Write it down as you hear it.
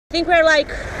I think we're like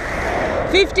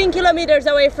 15 kilometers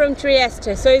away from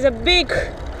Trieste, so it's a big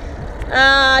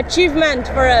achievement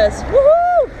for us. Woohoo!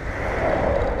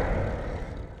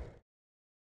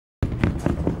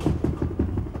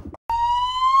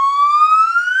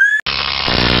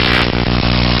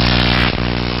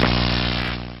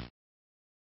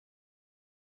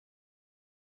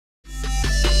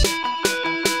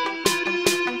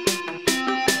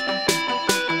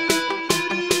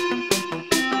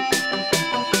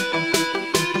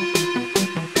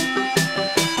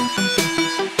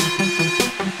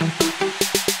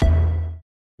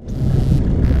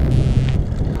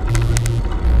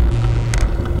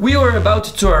 We were about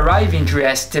to arrive in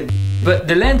Trieste, but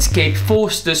the landscape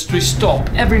forced us to stop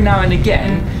every now and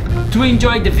again to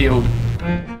enjoy the view.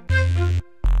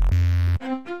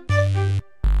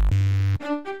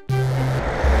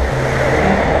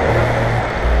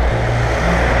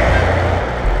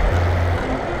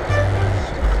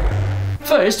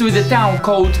 First with a town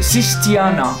called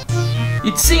Sistiana.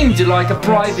 It seemed like a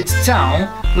private town,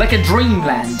 like a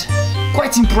dreamland.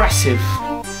 Quite impressive.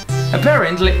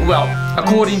 Apparently, well,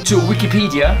 according to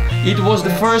Wikipedia, it was the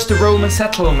first Roman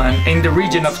settlement in the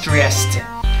region of Trieste.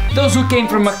 Those who came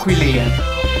from Aquileia.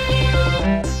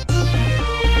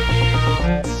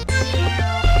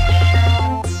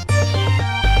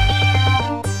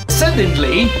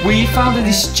 Suddenly, we found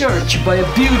this church by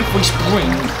a beautiful spring.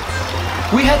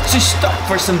 We had to stop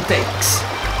for some takes.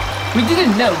 We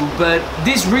didn't know, but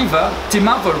this river,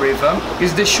 Timavo River,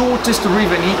 is the shortest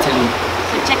river in Italy.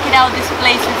 So check it out, this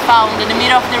place we found in the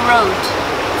middle of the road.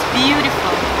 It's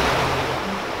beautiful.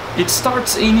 It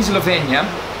starts in Slovenia,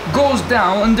 goes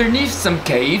down underneath some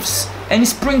caves and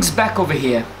springs back over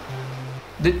here.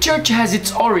 The church has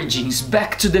its origins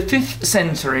back to the 5th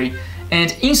century,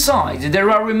 and inside there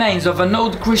are remains of an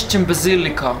old Christian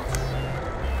basilica.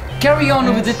 Carry on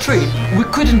with the trip, we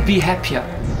couldn't be happier.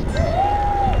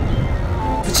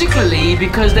 Particularly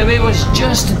because the way was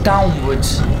just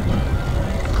downwards.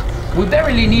 We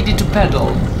barely needed to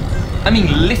pedal. I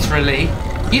mean literally,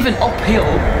 even uphill.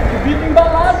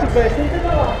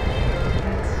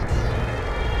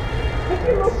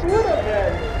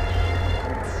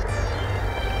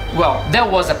 Well, that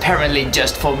was apparently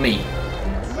just for me.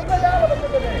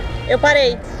 Eu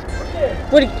parei.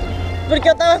 Porque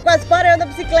eu tava quase parando a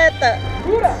bicicleta.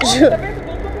 Juro.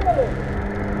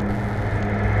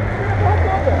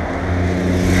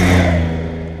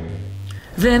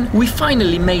 Then we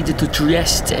finally made it to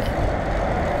Trieste.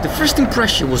 The first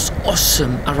impression was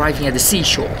awesome arriving at the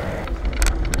seashore.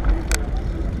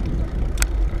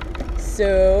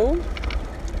 So,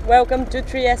 welcome to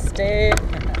Trieste.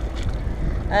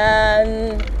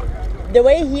 The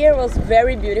way here was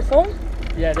very beautiful.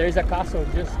 Yeah, there is a castle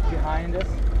just behind us.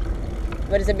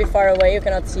 But it's a bit far away, you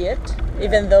cannot see it,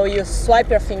 even though you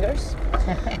swipe your fingers.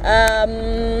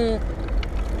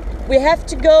 We have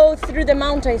to go through the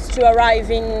mountains to arrive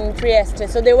in Trieste,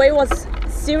 so the way was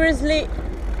seriously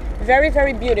very,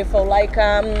 very beautiful. Like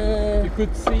you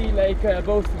could see like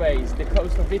both ways, the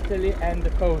coast of Italy and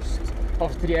the coast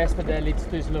of Trieste that leads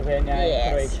to Slovenia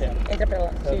and Croatia.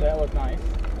 So that was nice.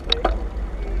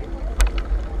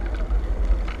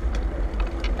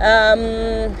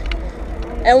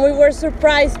 And we were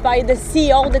surprised by the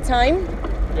sea all the time.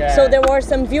 Yeah. So there were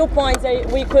some viewpoints that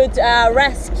we could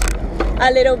rest a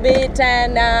little bit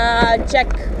and check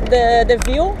the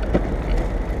view.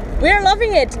 We are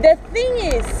loving it. The thing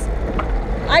is,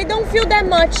 I don't feel that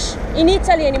much in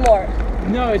Italy anymore.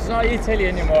 No, it's not Italy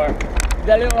anymore.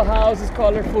 The little house is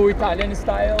colorful Italian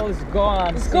style is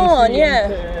gone. It's gone, yeah.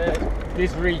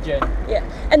 This region. Yeah,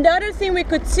 and the other thing we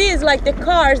could see is like the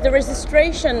cars, the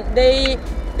registration.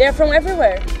 They're from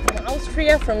everywhere. From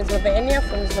Austria, from Slovenia,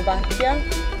 from Slovakia,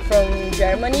 from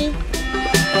Germany.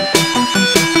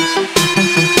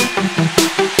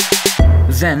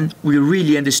 Then we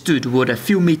really understood what a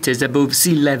few meters above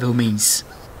sea level means.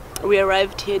 We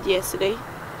arrived here yesterday,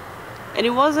 and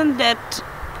it wasn't that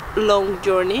long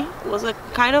journey. It was a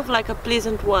kind of like a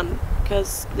pleasant one,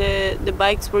 because the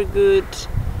bikes were good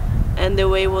and the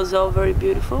way was all very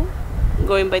beautiful.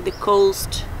 Going by the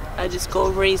coast, I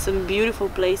discovered some beautiful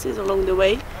places along the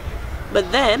way.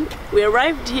 But then we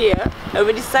arrived here and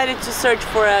we decided to search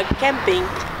for a camping.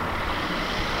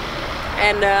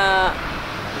 And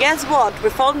guess what? We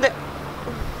found the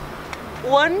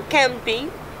one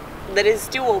camping that is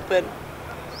still open.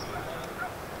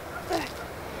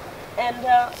 And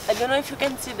I don't know if you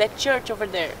can see that church over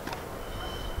there.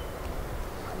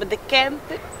 But the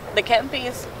camping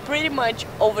is pretty much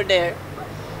over there.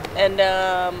 And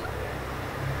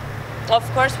of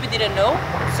course we didn't know,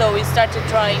 so we started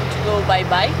trying to go by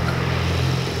bike.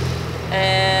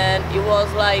 and it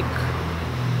was like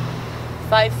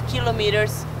 5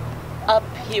 kilometers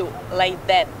uphill, like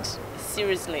that,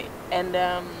 seriously. And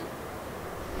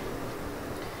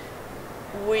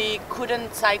we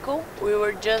couldn't cycle. We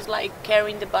were just like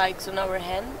carrying the bikes on our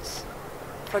hands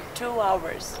for 2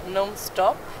 hours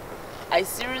non-stop. I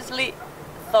seriously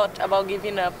thought about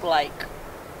giving up like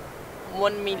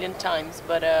 1 million times,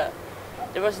 but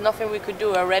there was nothing we could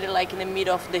do. Already like in the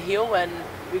middle of the hill, and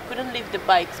we couldn't leave the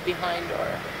bikes behind.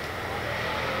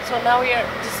 So now we are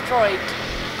destroyed,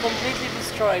 completely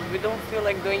destroyed. We don't feel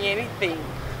like doing anything.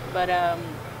 But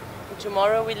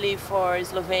tomorrow we leave for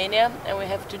Slovenia, and we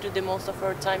have to do the most of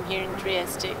our time here in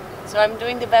Trieste. So I'm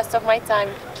doing the best of my time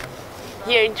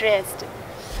here in Trieste.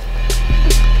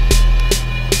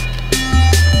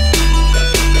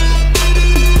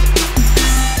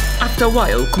 After a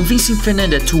while, convincing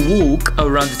Fernanda to walk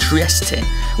around Trieste,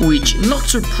 which not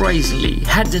surprisingly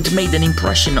hadn't made an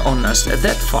impression on us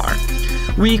that far,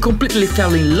 we completely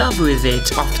fell in love with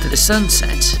it after the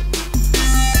sunset.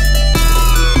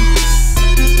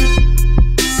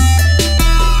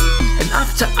 And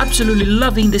after absolutely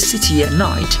loving the city at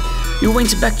night, we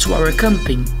went back to our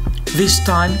camping, this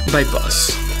time by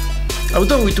bus.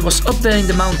 Although it was up there in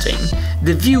the mountain,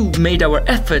 the view made our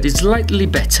effort slightly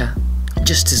better.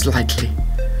 Just slightly.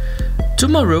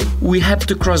 Tomorrow we have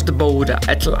to cross the border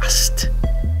at last.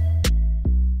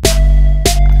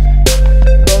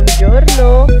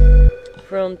 Buongiorno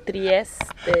from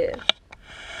Trieste.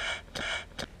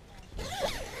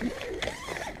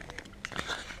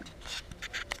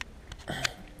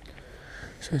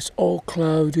 So it's all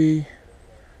cloudy,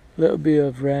 a little bit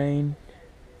of rain,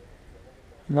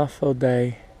 an awful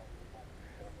day.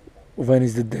 When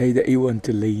is the day that you want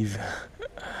to leave?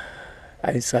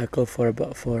 I cycled for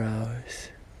about 4 hours.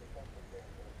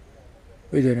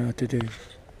 We don't know what to do.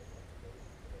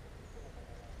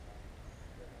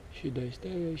 Should I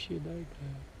stay or should I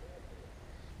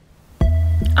go?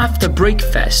 After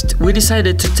breakfast, we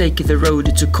decided to take the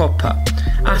road to Koper.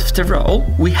 After all,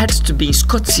 we had to be in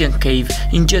Skocjan Cave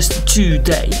in just 2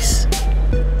 days.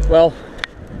 Well,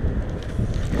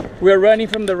 we're running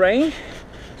from the rain,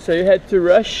 so you had to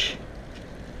rush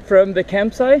from the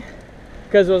campsite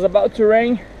because it was about to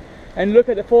rain, and look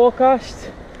at the forecast,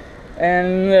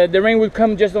 and the rain would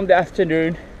come just on the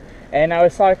afternoon, and our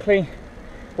cycling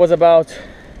was about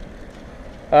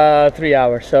 3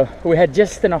 hours, so we had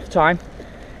just enough time.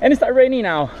 And it started raining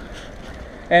now,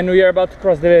 and we are about to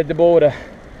cross the border,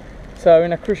 so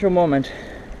in a crucial moment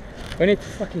we need to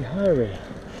fucking hurry.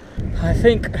 I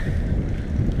think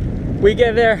we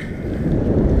get there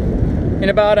in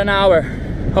about an hour,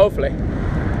 hopefully.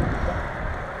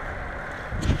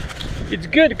 It's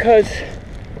good because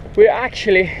we're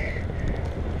actually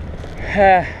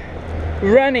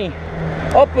running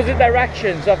opposite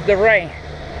directions of the rain,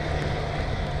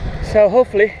 so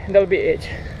hopefully that'll be it.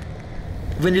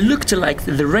 When it looked like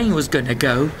the rain was gonna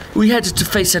go, we had to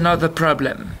face another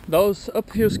problem. Those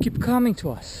uphills keep coming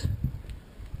to us.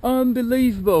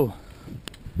 Unbelievable.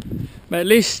 But at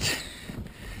least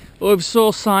we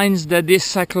saw signs that this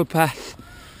cycle path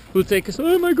will take us,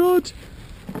 oh my god,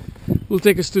 will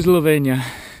take us to Slovenia.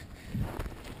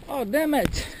 Oh damn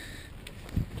it.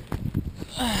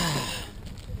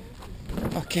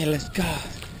 Okay, let's go.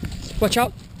 Watch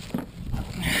out.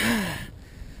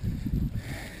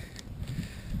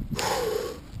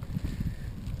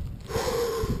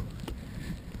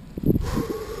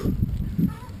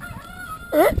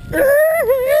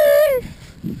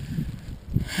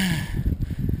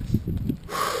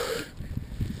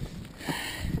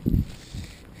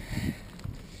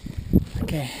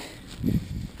 Okay,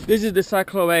 this is the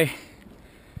cycleway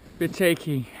we're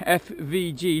taking,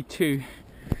 FVG2 to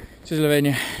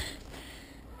Slovenia.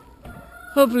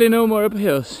 Hopefully no more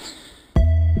uphills.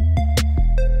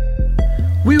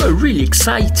 We were really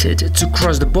excited to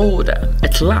cross the border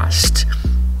at last.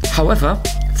 However,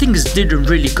 things didn't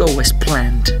really go as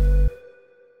planned.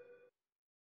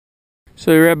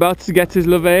 So we're about to get to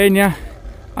Slovenia.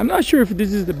 I'm not sure if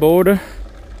this is the border,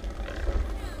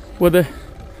 what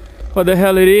the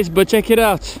hell it is, but check it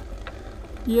out.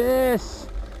 Yes!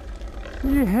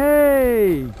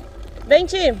 Hey!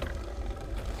 20.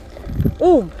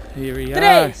 Here we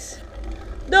are. 3,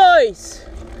 2,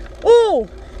 1.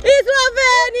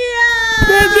 Eslovenia!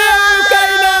 Meu Deus, eu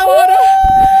caí na hora!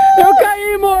 Eu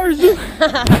caí, morto!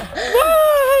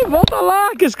 Volta lá,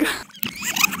 que esse cara...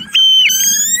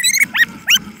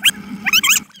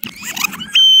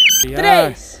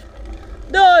 3,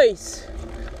 2,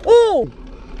 1.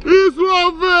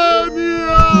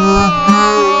 Eslovenia!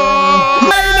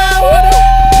 Caí na hora!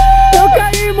 Eu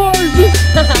caí, morto!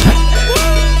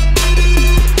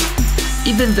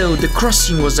 Even though the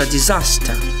crossing was a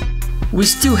disaster, we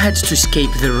still had to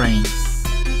escape the rain.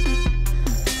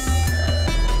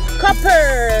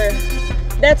 Koper!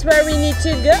 That's where we need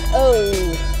to go.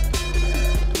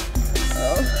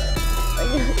 I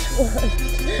just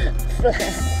want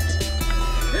flat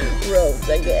roads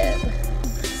again.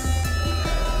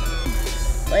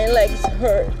 My legs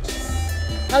hurt.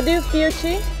 How do you feel,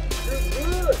 Chi?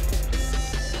 Good.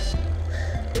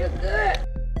 Feel good.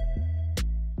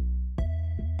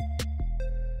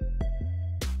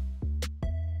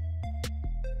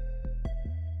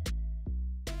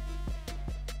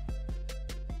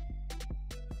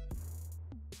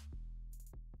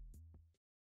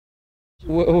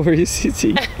 What were you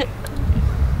sitting?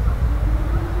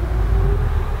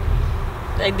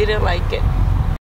 I didn't like it.